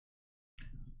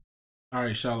All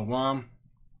right, Shalom.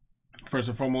 First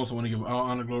and foremost, I want to give all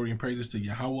honor, glory, and praises to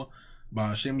Yahweh,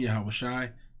 Ba'ashem Yahweh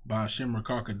Shai, Ba'ashem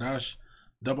Rakar Kadash.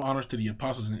 Double honors to the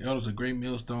apostles and elders of Great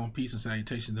Millstone. Peace and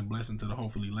salutations and blessings to the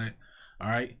hopefully elect. All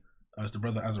right, it's the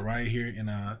brother Azariah here,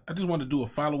 and I just wanted to do a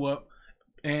follow-up,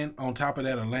 and on top of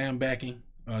that, a land backing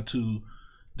to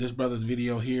this brother's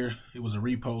video here. It was a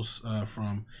repost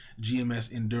from GMS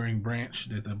Enduring Branch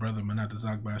that the brother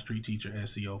Manatazak by Street Teacher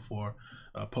SCO4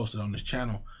 posted on this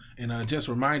channel. And just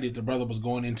reminded the brother was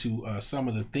going into some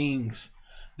of the things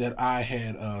that I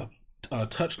had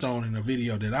touched on in a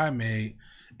video that I made.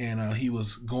 And he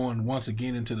was going once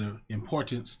again into the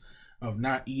importance of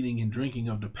not eating and drinking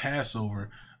of the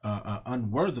Passover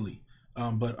unworthily.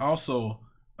 But also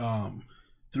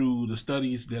through the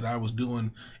studies that I was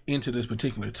doing into this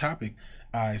particular topic,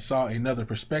 I saw another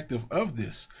perspective of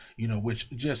this, which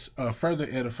just further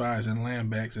edifies and land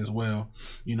backs as well.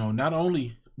 Not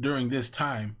only during this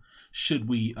time should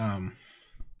we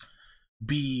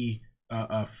be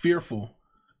fearful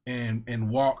and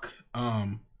walk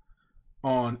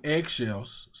on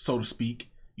eggshells, so to speak.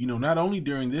 Not only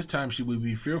during this time should we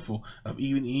be fearful of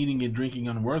even eating and drinking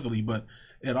unworthily, but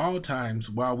at all times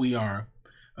while we are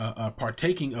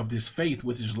partaking of this faith,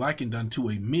 which is likened unto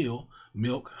a meal,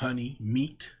 milk, honey,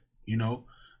 meat,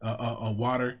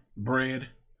 water, bread.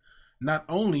 Not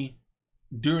only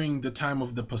during the time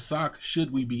of the Pasach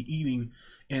should we be eating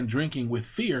and drinking with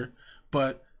fear,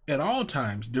 but at all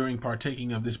times during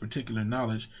partaking of this particular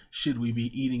knowledge should we be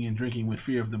eating and drinking with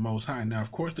fear of the Most High. Now,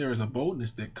 of course, there is a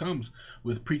boldness that comes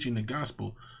with preaching the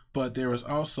gospel, but there is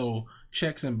also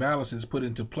checks and balances put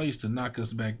into place to knock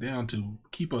us back down, to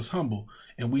keep us humble,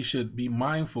 and we should be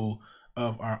mindful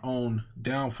of our own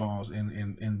downfalls,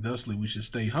 and thusly we should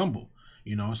stay humble.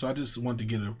 So I just want to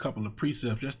get a couple of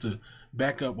precepts just to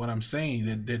back up what I'm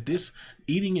saying, that this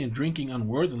eating and drinking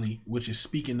unworthily, which is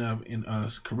speaking of in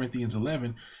Corinthians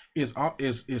 11, is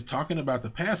talking about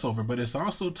the Passover, but it's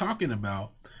also talking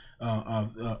about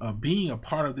being a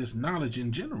part of this knowledge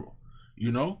in general.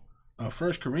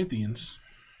 1 Corinthians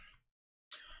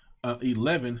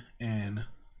 11 and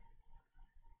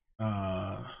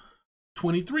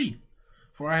 23.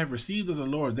 For I have received of the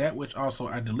Lord that which also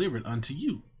I delivered unto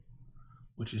you,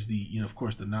 which is the, of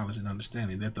course, the knowledge and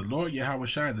understanding, that the Lord Yahweh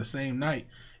Shai, the same night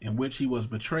in which he was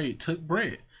betrayed, took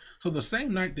bread. So the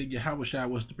same night that Yahweh Shai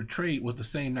was betrayed was the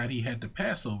same night he had the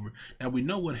Passover. Now we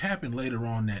know what happened later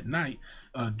on that night.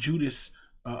 Judas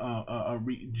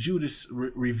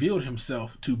revealed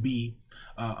himself to be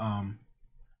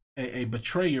a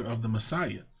betrayer of the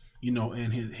Messiah,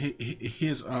 and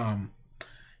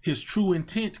his true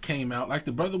intent came out, like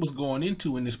the brother was going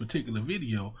into in this particular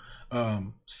video.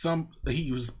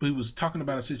 He was talking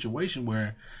about a situation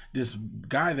where this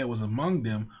guy that was among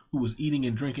them, who was eating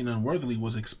and drinking unworthily,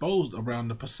 was exposed around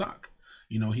the Pasach.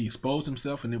 He exposed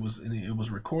himself, and it was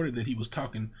recorded that he was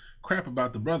talking crap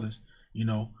about the brothers.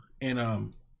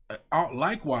 And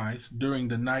likewise during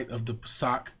the night of the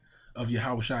Pasach of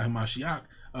Yahweh Shai HaMashiach,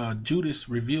 Judas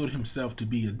revealed himself to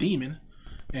be a demon,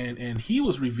 and he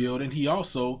was revealed, and he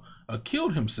also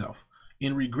killed himself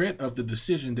in regret of the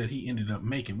decision that he ended up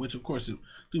making, which of course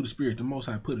through the Spirit the Most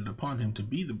High put it upon him to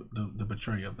be the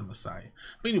betrayer of the Messiah.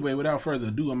 But anyway, without further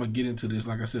ado, I'm gonna get into this.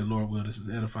 Like I said, Lord will, this is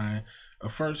edifying.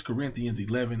 1 Corinthians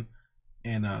 11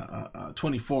 and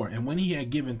 24. And when he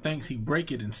had given thanks, he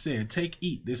brake it and said, "Take,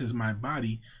 eat, this is my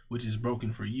body which is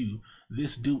broken for you.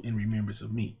 This do in remembrance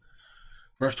of me."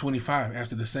 Verse 25,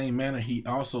 after the same manner he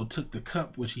also took the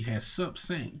cup which he had supped,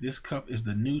 saying, "This cup is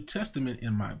the New Testament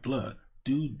in my blood.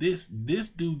 Do this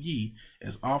do ye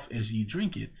as oft as ye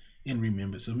drink it in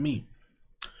remembrance of me.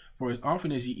 For as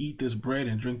often as ye eat this bread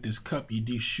and drink this cup, ye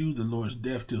do shew the Lord's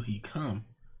death till he come."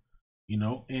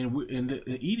 And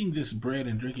eating this bread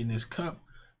and drinking this cup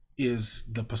is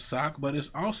the Pasach, but it's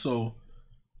also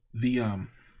the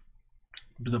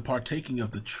partaking of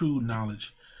the true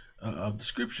knowledge of the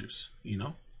scriptures.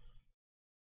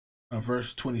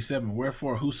 Verse 27,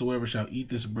 wherefore whosoever shall eat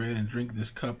this bread and drink this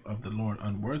cup of the Lord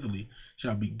unworthily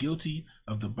shall be guilty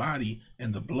of the body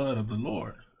and the blood of the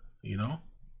Lord.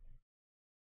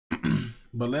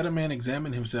 But let a man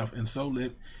examine himself, and so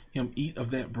let him eat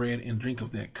of that bread and drink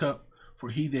of that cup. For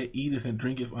he that eateth and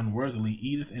drinketh unworthily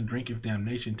eateth and drinketh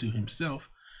damnation to himself,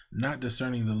 not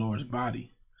discerning the Lord's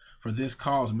body. For this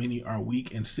cause many are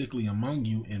weak and sickly among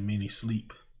you, and many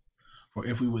sleep. For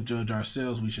if we would judge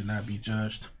ourselves, we should not be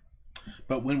judged.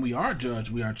 But when we are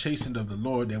judged, we are chastened of the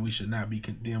Lord, that we should not be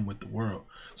condemned with the world.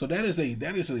 So that is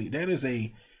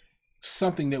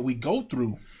something that we go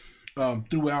through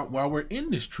throughout while we're in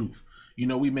this truth. You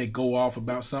know, we may go off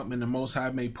about something, and the Most High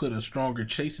may put a stronger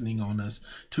chastening on us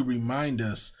to remind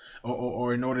us,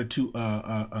 or in order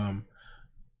to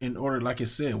in order, like I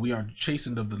said, we are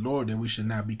chastened of the Lord, that we should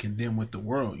not be condemned with the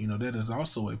world. You know, that is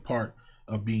also a part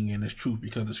of being in this truth,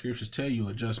 because the scriptures tell you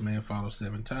a just man falls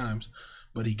 7 times,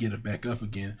 but he getteth back up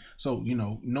again. So, you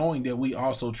know, knowing that we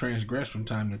also transgress from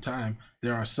time to time,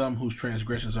 there are some whose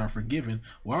transgressions are forgiven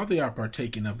while they are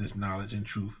partaking of this knowledge and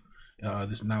truth,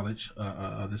 this knowledge,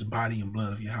 this body and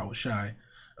blood of Yahweh Shai,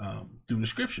 through the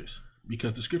scriptures.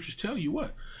 Because the scriptures tell you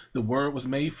what? The word was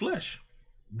made flesh.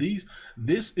 This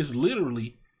is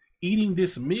literally eating.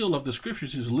 This meal of the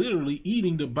scriptures is literally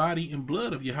eating the body and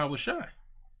blood of Yahweh Shai.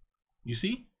 You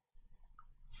see?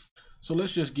 So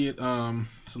let's just get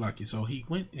Salaki. So he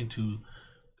went into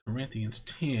Corinthians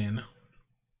 10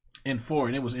 and 4,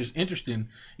 and it's interesting,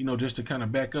 you know, just to kind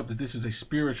of back up that this is a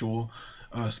spiritual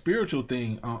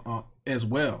thing as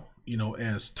well, you know,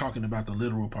 as talking about the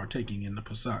literal partaking in the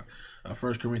Pasach.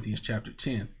 1 Corinthians chapter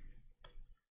 10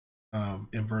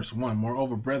 in verse 1.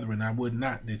 Moreover, brethren, I would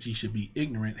not that ye should be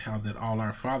ignorant how that all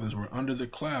our fathers were under the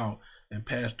cloud and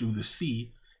passed through the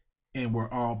sea, and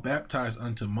were all baptized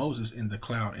unto Moses in the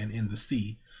cloud and in the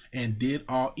sea, and did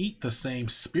all eat the same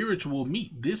spiritual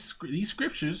meat. These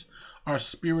scriptures are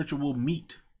spiritual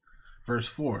meat. Verse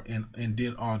 4, and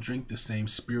did all drink the same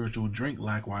spiritual drink.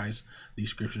 Likewise, these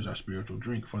scriptures are spiritual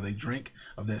drink, for they drank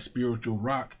of that spiritual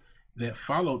rock that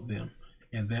followed them,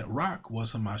 and that rock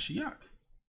was Hamashiach.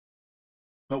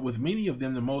 But with many of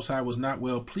them the Most High was not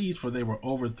well pleased, for they were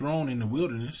overthrown in the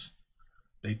wilderness.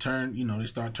 They turned, you know, they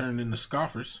start turning into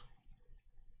scoffers.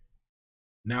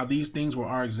 Now these things were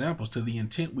our examples, to the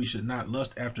intent we should not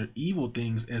lust after evil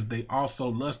things as they also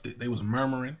lusted. They was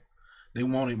murmuring. They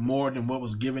wanted more than what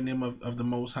was given them of the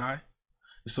Most High.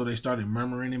 And so they started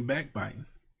murmuring and backbiting,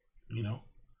 you know.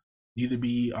 Neither be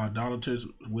ye idolaters,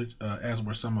 which as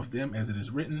were some of them, as it is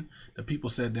written, the people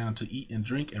sat down to eat and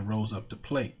drink and rose up to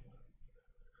play.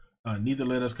 Neither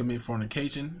let us commit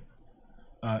fornication,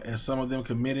 as some of them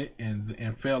committed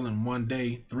and fell in one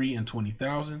day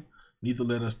 23,000. Neither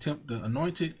let us tempt the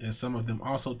anointed, as some of them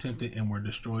also tempted and were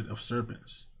destroyed of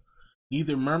serpents.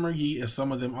 Neither murmur ye, as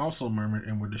some of them also murmured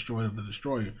and were destroyed of the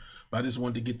destroyer. But I just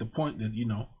wanted to get the point that, you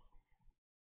know,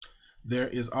 there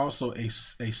is also a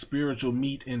spiritual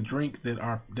meat and drink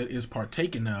that is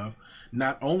partaken of,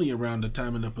 not only around the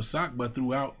time of the Pasach, but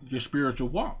throughout your spiritual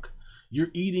walk. You're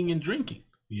eating and drinking,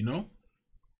 you know.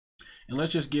 And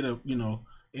let's just get a, you know,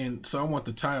 and so I want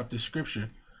to tie up this scripture,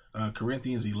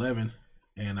 Corinthians 11.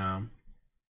 And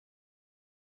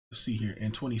let's see here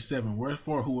in 27.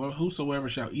 Wherefore, whosoever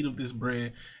shall eat of this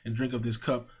bread and drink of this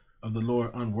cup of the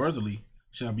Lord unworthily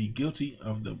shall be guilty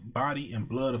of the body and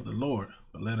blood of the Lord.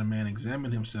 But let a man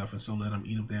examine himself, and so let him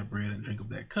eat of that bread and drink of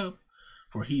that cup.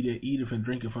 For he that eateth and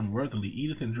drinketh unworthily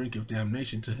eateth and drinketh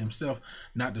damnation to himself,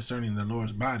 not discerning the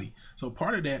Lord's body. So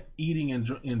part of that eating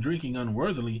and drinking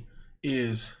unworthily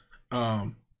is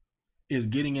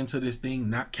getting into this thing,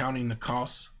 not counting the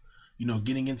costs. You know,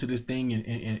 getting into this thing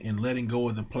and letting go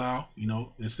of the plow. You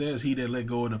know, it says he that let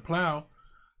go of the plow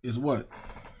is what?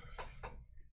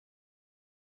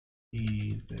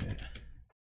 He that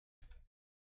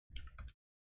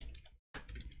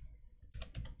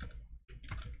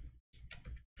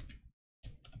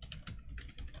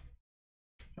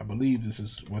I believe this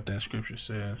is what that scripture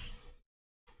says.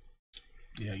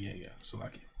 Yeah. So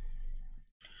like it.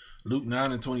 Luke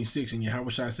 9 and 26, and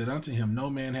Yahweh Shai said unto him, no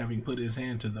man having put his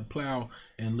hand to the plow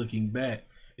and looking back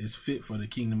is fit for the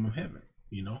kingdom of heaven,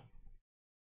 you know.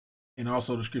 And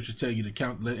also the scriptures tell you to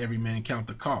count, let every man count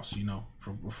the cost, you know,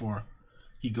 before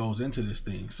he goes into this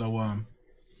thing. So,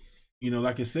 you know,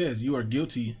 like it says, you are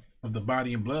guilty of the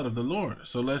body and blood of the Lord.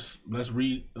 So let's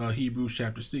read Hebrews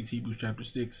chapter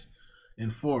 6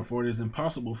 and 4. For it is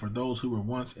impossible for those who were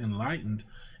once enlightened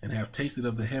and have tasted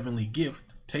of the heavenly gift,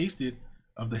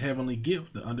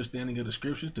 the understanding of the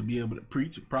scriptures, to be able to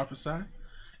preach and prophesy,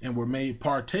 and were made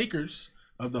partakers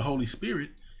of the Holy Spirit,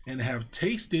 and have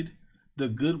tasted the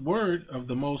good word of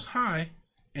the Most High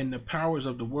and the powers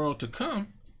of the world to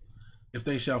come, if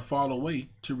they shall fall away,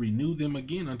 to renew them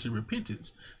again unto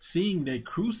repentance, seeing they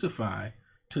crucify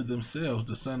to themselves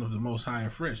the Son of the Most High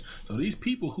afresh. So these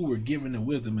people who were given the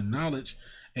wisdom and knowledge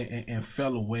and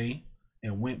fell away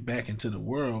and went back into the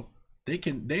world,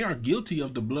 they are guilty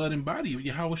of the blood and body of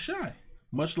Yahweh Shai,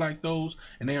 much like those,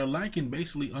 and they are likened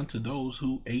basically unto those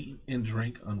who ate and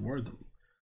drank unworthily.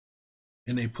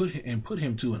 And they put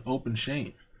him to an open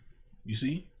shame. You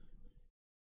see?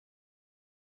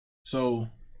 So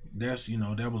that's, you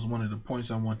know, that was one of the points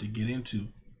I want to get into.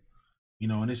 You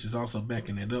know, and this is also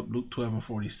backing it up, Luke 12 and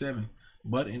 47.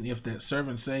 But and if that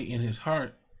servant say in his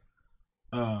heart,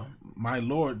 My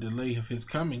Lord delayeth his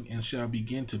coming, and shall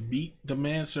begin to beat the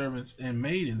manservants and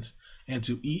maidens, and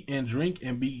to eat and drink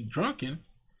and be drunken.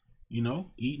 You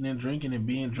know, eating and drinking and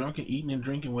being drunken, eating and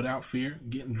drinking without fear,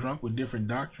 getting drunk with different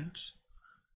doctrines.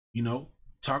 You know,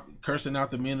 cursing out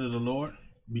the men of the Lord,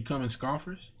 becoming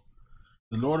scoffers.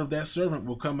 The Lord of that servant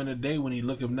will come in a day when he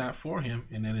looketh not for him,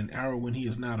 and at an hour when he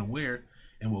is not aware,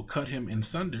 and will cut him in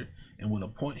sunder, and will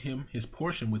appoint him his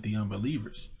portion with the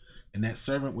unbelievers. And that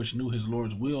servant which knew his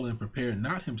Lord's will and prepared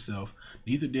not himself,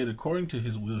 neither did according to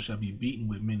his will, shall be beaten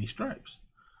with many stripes.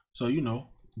 So, you know,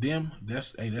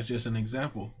 that's just an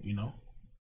example, you know.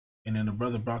 And then the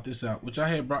brother brought this out, which I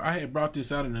had brought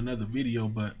this out in another video,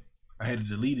 but I had to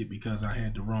delete it because I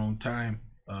had the wrong time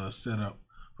set up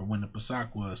for when the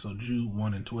Pasach was. So Jude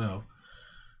 1 and 12.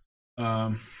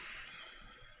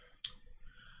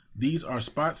 These are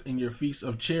spots in your feasts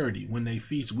of charity, when they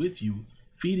feast with you,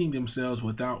 feeding themselves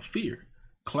without fear.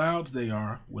 Clouds they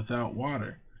are, without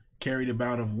water, carried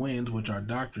about of winds, which are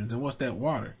doctrines. And what's that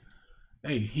water?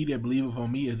 Hey, he that believeth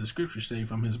on me, as the scriptures say,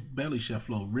 from his belly shall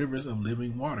flow rivers of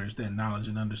living water. It's that knowledge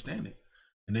and understanding.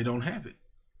 And they don't have it.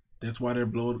 That's why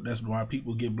that's why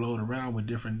people get blowed around with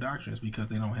different doctrines, because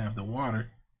they don't have the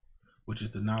water, which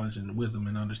is the knowledge and the wisdom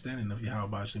and understanding of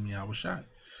Yahweh Bashem Yahweh Shai.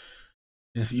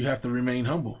 And you have to remain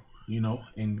humble, you know,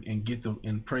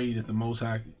 and pray that the Most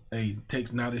High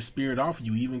takes not his spirit off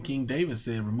you. Even King David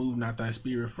said, remove not thy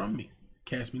spirit from me.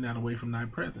 Cast me not away from thy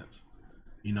presence.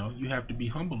 You know, you have to be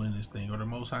humble in this thing, or the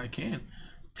Most High can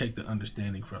take the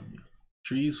understanding from you.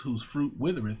 Trees whose fruit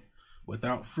withereth,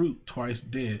 without fruit, twice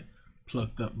dead,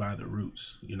 plucked up by the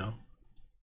roots, you know.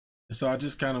 And so I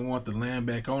just kind of want to land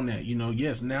back on that. You know,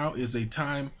 yes, now is a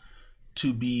time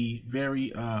to be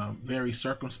very, very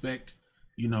circumspect,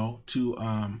 you know, to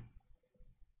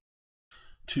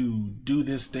do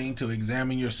this thing, to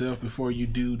examine yourself before you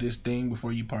do this thing,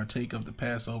 before you partake of the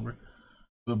Passover.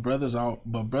 But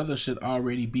brothers should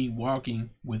already be walking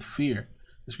with fear.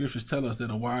 The scriptures tell us that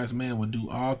a wise man would do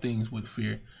all things with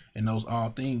fear, and those all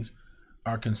things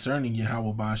are concerning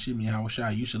Yahweh Ba'ashim Yahweh Shai.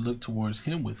 You should look towards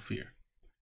him with fear,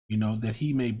 you know, that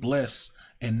he may bless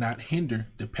and not hinder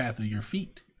the path of your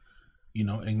feet. You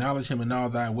know, acknowledge him in all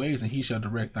thy ways, and he shall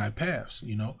direct thy paths,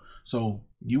 you know. So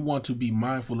you want to be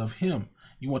mindful of him.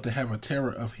 You want to have a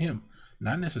terror of him.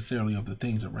 Not necessarily of the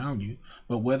things around you,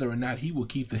 but whether or not he will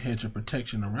keep the hedge of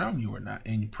protection around you or not.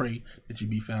 And you pray that you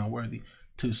be found worthy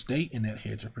to stay in that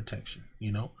hedge of protection,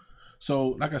 you know. So,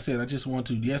 like I said, I just want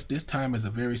to, yes, this time is a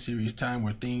very serious time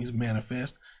where things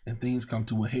manifest and things come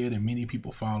to a head, and many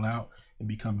people fall out and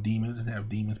become demons and have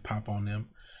demons pop on them.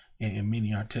 And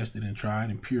many are tested and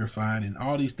tried and purified, and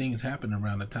all these things happen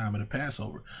around the time of the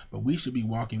Passover. But we should be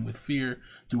walking with fear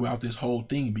throughout this whole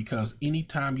thing, because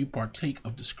anytime you partake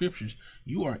of the scriptures,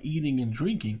 you are eating and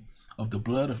drinking of the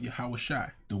blood of Yahweh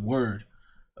Shai, the word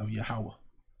of Yahweh.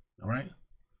 All right?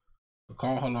 So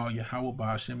call halal Yahweh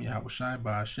Ba'ashem Yahweh Shai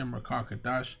Ba'ashem Rakar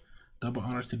Kadash. Double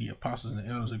honors to the apostles and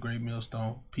the elders of Great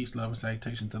Millstone. Peace, love, and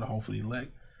salutation to the hopefully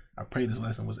elect. I pray this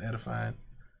lesson was edifying.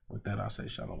 With that, I'll say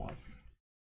shalom.